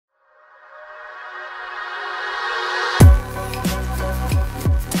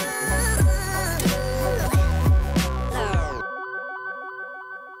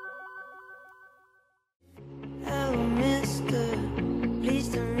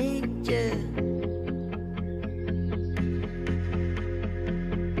meet you.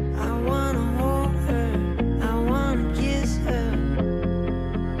 I wanna hold her, I wanna kiss her.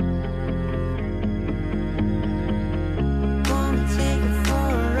 Wanna take her for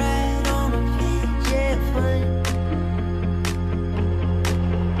a ride on a PJ flight.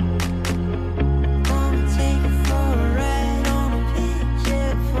 Wanna take her for a ride on a PJ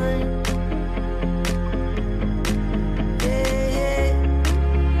flight.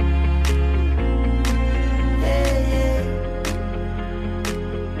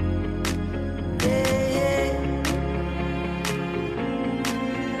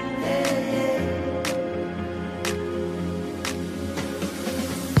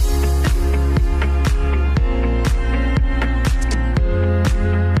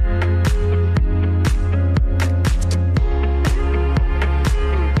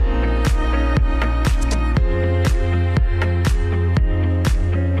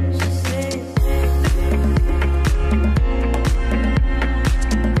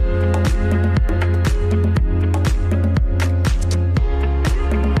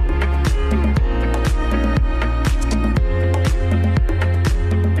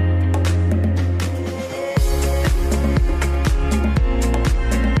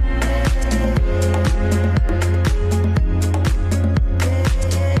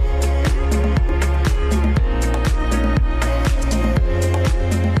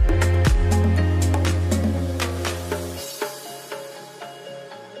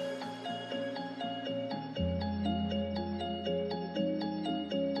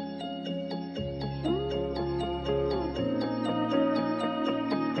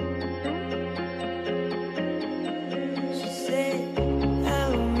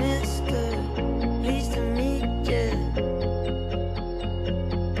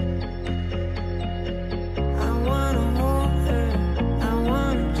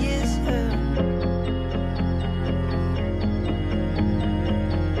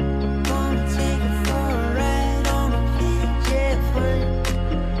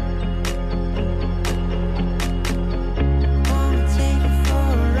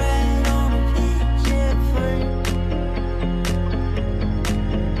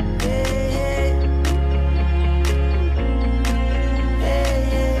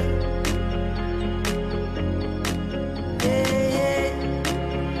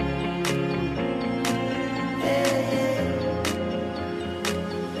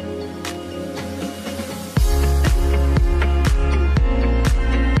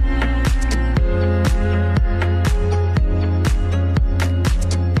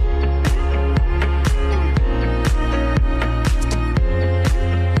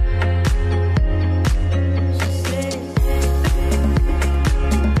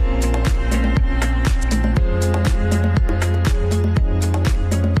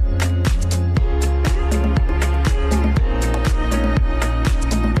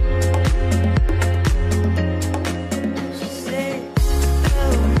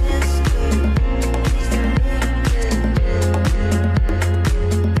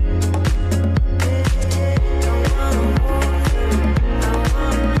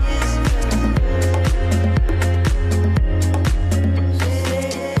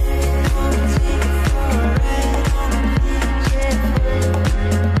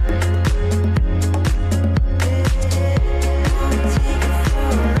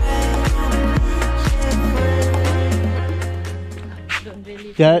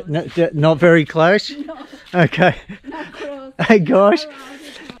 Not very close? No. Okay. Not close. Hey guys,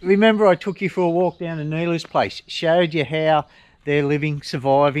 remember I took you for a walk down to Neela's place, showed you how they're living,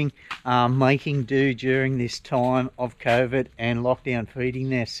 surviving, making do during this time of COVID and lockdown, feeding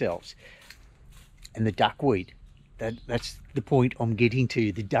themselves. And the duckweed, that's the point I'm getting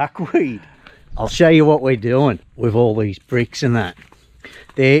to, the duckweed. I'll show you what we're doing with all these bricks and that.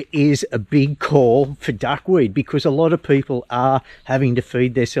 There is a big call for duckweed because a lot of people are having to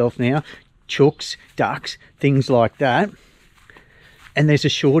feed themselves now, chooks, ducks, things like that, and there's a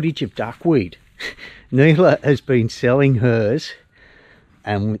shortage of duckweed. Neela has been selling hers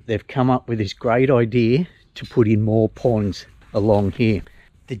and they've come up with this great idea to put in more ponds along here.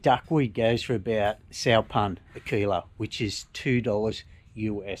 The duckweed goes for about £1 a kilo, which is $2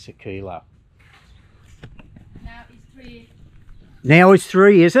 US a kilo. Now it's 3. Now it's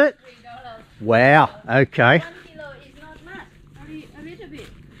 3, is it? $3. Wow, okay. 1 kilo is not much, only a little bit.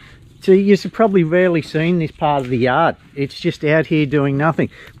 So you've probably rarely seen this part of the yard. It's just out here doing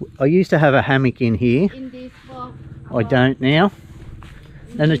nothing. I used to have a hammock in here. In this box. I don't now.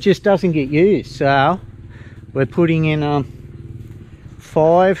 And it just doesn't get used. So we're putting in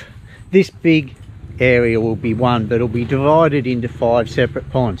 5. This big area will be one, but it'll be divided into 5 separate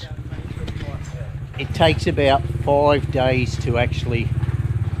ponds. It takes about 5 days to actually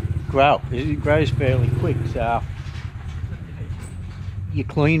grow. It grows fairly quick, so you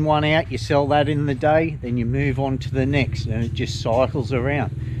clean one out, you sell that in the day, then you move on to the next, and it just cycles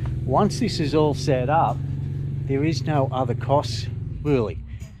around. Once this is all set up, there is no other costs really,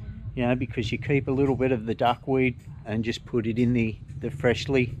 you know, because you keep a little bit of the duckweed and just put it in the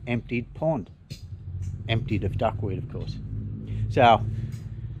freshly emptied pond, emptied of duckweed of course. So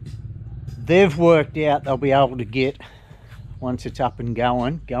they've worked out they'll be able to get, once it's up and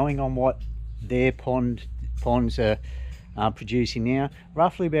going on what their ponds are producing now,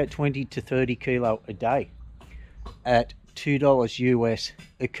 roughly about 20 to 30 kilo a day at $2 US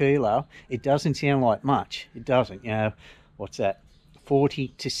a kilo. It doesn't sound like much, it doesn't, you know, what's that,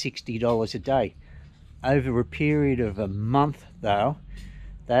 $40 to $60 a day over a period of a month though.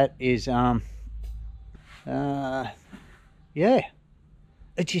 That is yeah,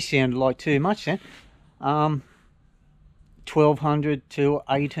 it just sounded like too much then. 1200 to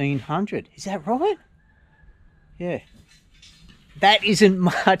 1800, is that right? Yeah, that isn't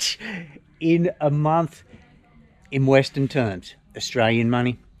much in a month in Western terms, Australian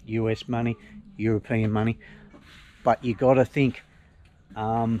money, US money, European money. But you got to think,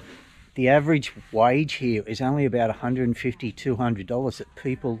 the average wage here is only about $150, $200 that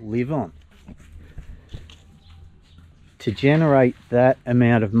people live on. To generate that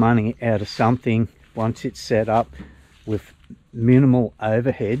amount of money out of something once it's set up with minimal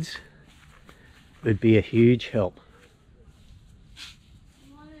overheads would be a huge help.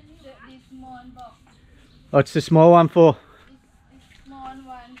 This small box. What's the small one for? This small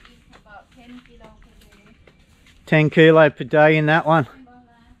one is about 10 kilo per day. 10 kilo per day in that one.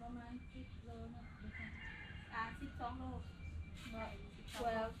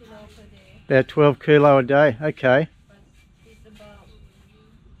 12 kilo per day. About 12 kilo a day, okay. But it's about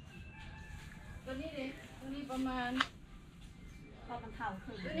ตัวนี้ประมาณ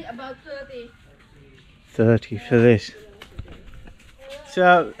about 30. 30 for this.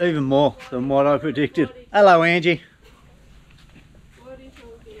 So even more than what I predicted. Hello Angie.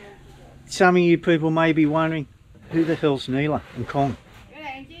 Some of you people may be wondering, who the hell's Neela and Kong?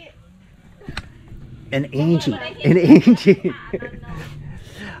 And Angie. And Angie.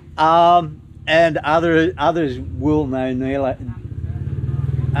 And others will know Neela.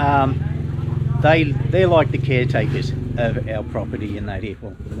 They're like the caretakers of our property in that here,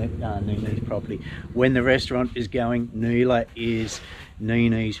 well, Neenee's property. When the restaurant is going, Neela is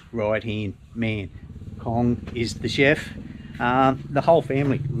Neenee's right hand man. Kong is the chef. The whole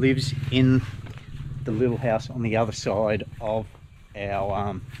family lives in the little house on the other side of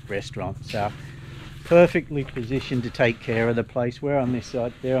our restaurant, so perfectly positioned to take care of the place. We're on this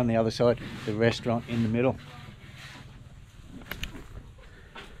side, they're on the other side, the restaurant in the middle.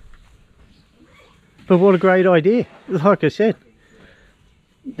 But what a great idea. Like I said,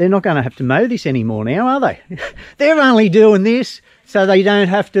 they're not going to have to mow this anymore now, are they? They're only doing this so they don't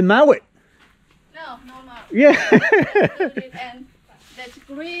have to mow it. No. Yeah. And that's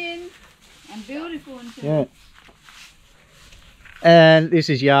green and beautiful. Yeah. And this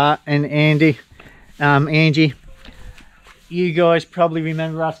is Ya and Andy. Angie, you guys probably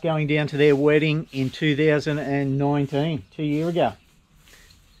remember us going down to their wedding in 2019, 2 years ago.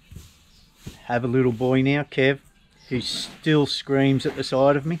 Have a little boy now, Kev, who still screams at the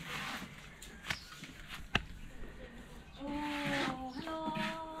side of me. Oh,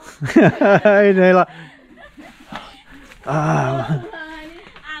 hello. Hey Neela. Oh,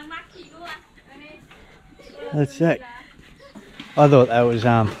 that's it. I thought that was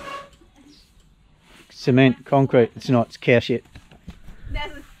cement, concrete. It's not, it's cow shit.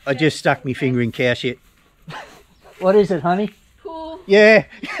 I just stuck my finger in cow shit. What is it, honey? Pool. Yeah.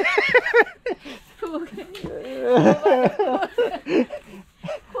 Pool.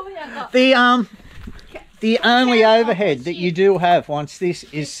 The only overhead that you do have once this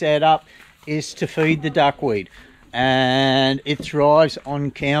is set up is to feed the duckweed, and it thrives on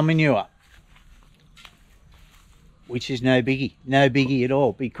cow manure, which is no biggie at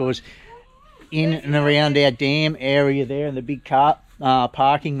all, because in and around our dam area there in the big car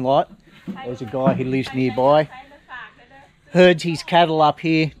parking lot, there's a guy who lives nearby, herds his cattle up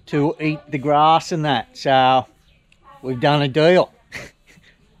here to eat the grass and that. So we've done a deal.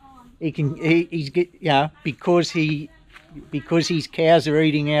 He's get, you know, because his cows are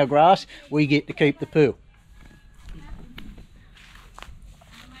eating our grass, we get to keep the poo.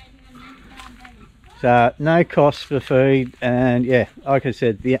 So no cost for feed, and yeah, like I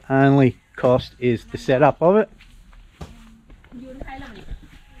said, the only cost is the setup of it.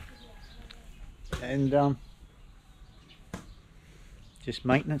 and just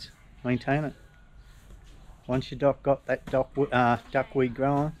maintain it. Once your got that duckweed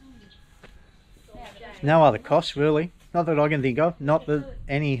growing, no other costs really, not that I can think of, not that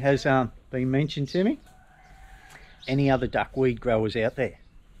any has been mentioned to me. Any other duckweed growers out there,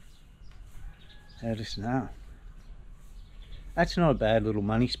 let us know. That's not a bad little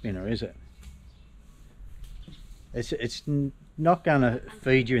money spinner, is it? It's not going to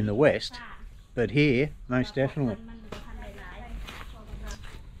feed you in the West, but here, most definitely.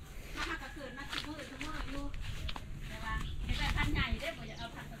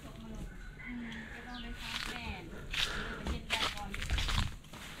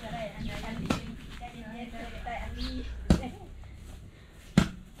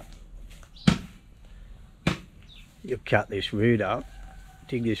 You cut this root up,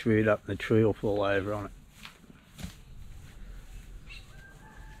 dig this root up, and the tree will fall over on it.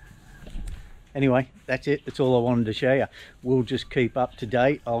 Anyway, that's it. That's all I wanted to show you. We'll just keep up to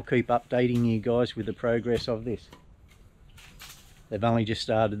date. I'll keep updating you guys with the progress of this. They've only just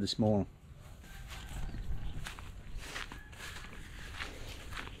started this morning.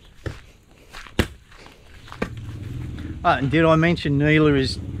 Oh, and did I mention Neela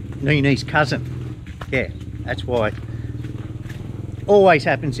is Neenee's cousin? Yeah, that's why. Always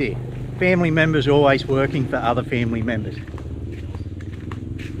happens here. Family members always working for other family members.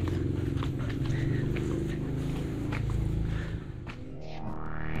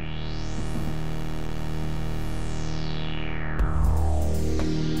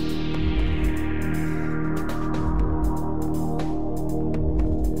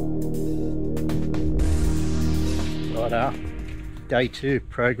 Day 2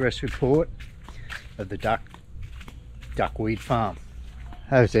 progress report of the duckweed farm.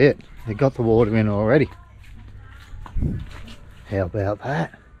 How's it? They got the water in already. How about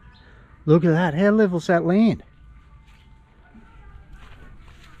that? Look at that. How level's that land?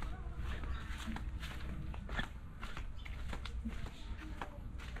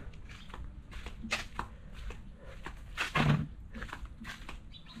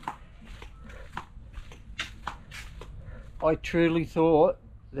 I truly thought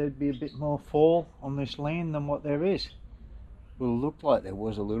there'd be a bit more fall on this land than what there is. Well, it looked like there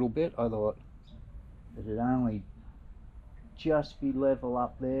was a little bit. I thought it'd only just be level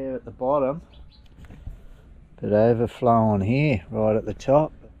up there at the bottom, but overflowing here right at the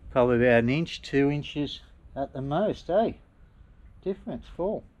top, probably about an inch, 2 inches at the most, eh? Difference,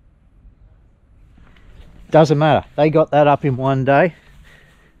 fall. Doesn't matter, they got that up in one day.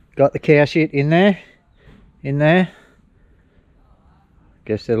 Got the cow shit in there.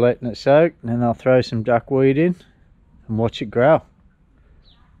 Guess they're letting it soak, and then I'll throw some duckweed in and watch it grow. I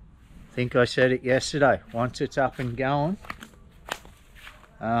think I said it yesterday, once it's up and going,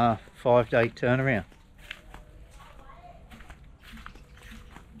 5-day turnaround.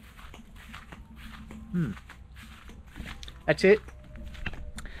 That's it.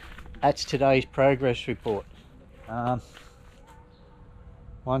 That's today's progress report.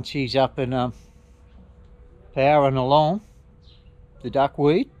 Once he's up and powering along the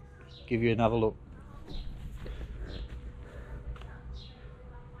duckweed, give you another look.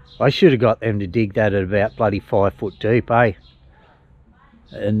 I should have got them to dig that at about bloody 5 foot deep, eh?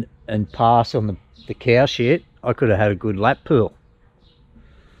 And pass on the cow shit. I could have had a good lap pool.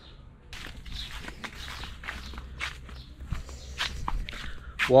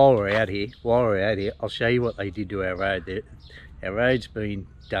 While we're out here, I'll show you what they did to our road. Our road's been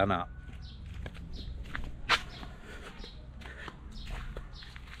done up.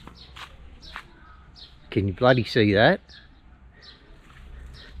 Can you bloody see that?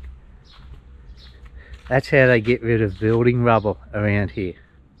 That's how they get rid of building rubble around here.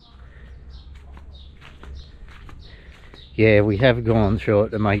 Yeah, we have gone through it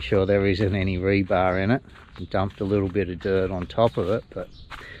to make sure there isn't any rebar in it. And dumped a little bit of dirt on top of it, but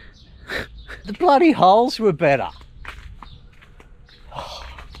the bloody holes were better.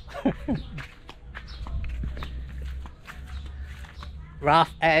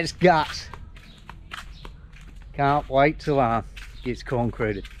 Rough as guts. Can't wait till it gets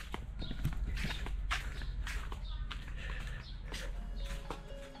concreted.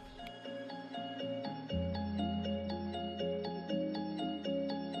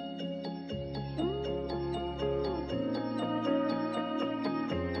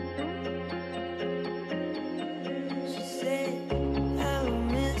 She said, "Hello,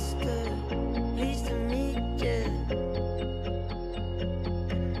 mister, pleased to meet ya.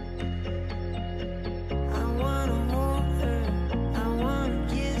 I wanna hold her, I wanna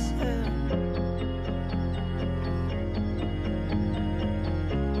kiss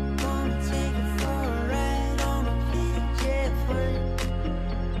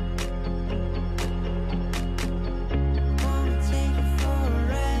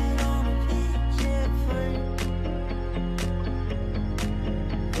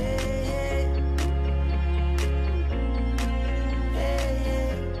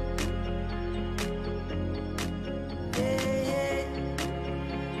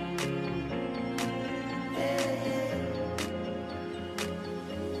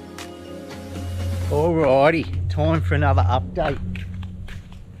Alrighty, time for another update.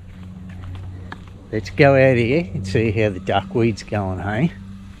 Let's go out here and see how the duckweed's going, hey?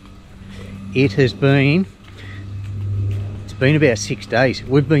 It's been about 6 days.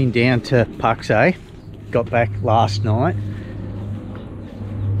 We've been down to Puxay, got back last night.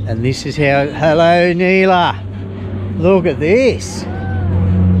 And this is how, hello Neela, look at this.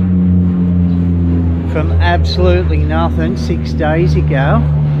 From absolutely nothing 6 days ago.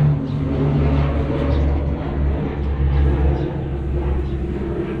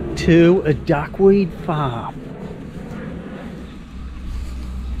 To a duckweed farm.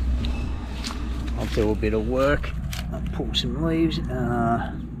 I'll do a bit of work. I'll pull some leaves.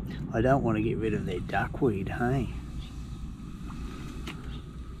 I don't want to get rid of their duckweed, hey?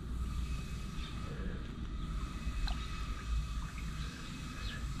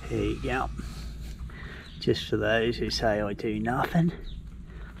 There you go. Just for those who say I do nothing.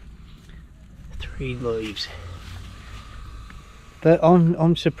 3 leaves. But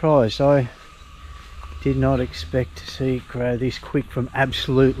I'm surprised. I did not expect to see it grow this quick from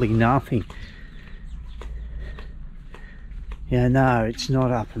absolutely nothing. Yeah, no, it's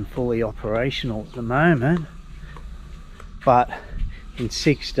not up and fully operational at the moment. But in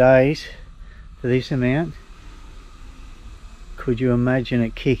 6 days, for this amount, could you imagine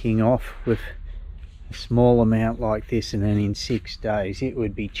it kicking off with a small amount like this, and then in 6 days it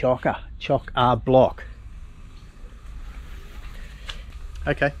would be chock-a-block.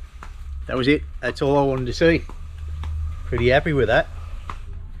 Okay, that was it. That's all I wanted to see. Pretty happy with that.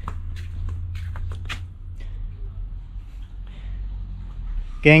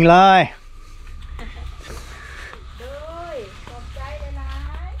 Gang lai.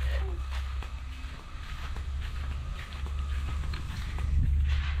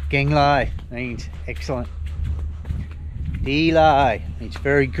 Gang lai means excellent. D lai means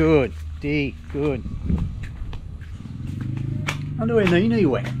very good. D, good. I wonder where Neenee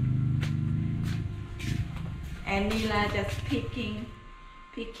went. And Neela just picking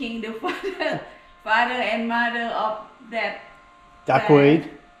the father and mother of that Duckweed.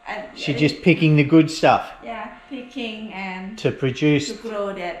 She's just picking the good stuff. Yeah, picking and to produce. to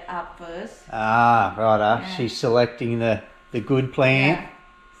grow that up first. Ah, right. Yeah. She's selecting the good plant. Yeah,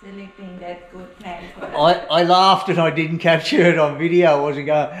 selecting that good plant first. I laughed and I didn't capture it on video. I wasn't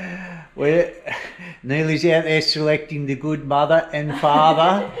going, well, Neela's out there selecting the good mother and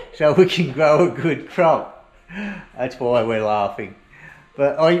father so we can grow a good crop. That's why we're laughing.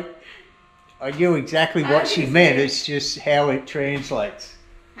 But I knew exactly what she meant. It's just how it translates.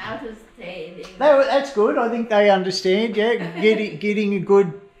 How to say it. No, that's good. I think they understand, yeah. Getting a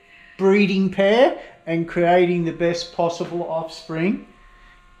good breeding pair and creating the best possible offspring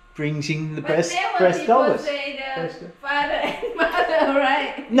brings in the best dollars. Say the father and mother,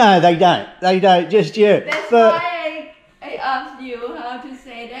 right? No, they don't. They don't just yet. That's why I asked you how to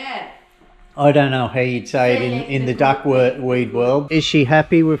say that. I don't know how you'd say it in the duckweed world. Is she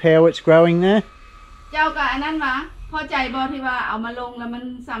happy with how it's growing there? เจ้ากับอันนั้นวะพอใจบ่ที่ว่าเอามาลงแล้วมัน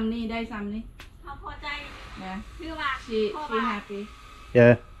ซ้ำนี่ได้ซ้ำนี่ เขาพอใจ นะ คือว่า she เพราะว่า happy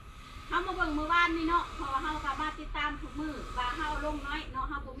Yeah. เขามาเบิ่งมื้อวานนี่เนาะเพราะว่าเขากลับมาติดตามทุกมื้อว่าเขาลงน้อยเนาะ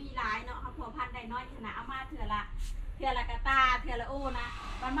เขาบ่มีหลายเนาะเขาพัวพันได้น้อยขนาดเอามาเทื่อละกะตาเทื่อละโอนะ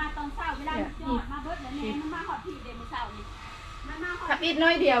มันมาตอนเช้าเวลามันจอดมาเบิดแล้วแม่มันมาฮอดที่เดมื้อเช้านี่มันมาฮอด ขับอีกน้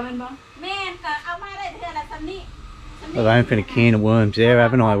อยเดียวแมันบ่ แม่นก็เอามาได้เทื่อละซำนี้ I've opened a can of worms there,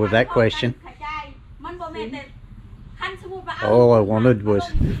 haven't I, with that question? มันบ่แม่นแต่คันสมมุติว่า All I wanted was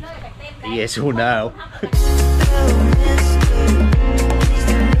เลยแบบเต็ม yes or no.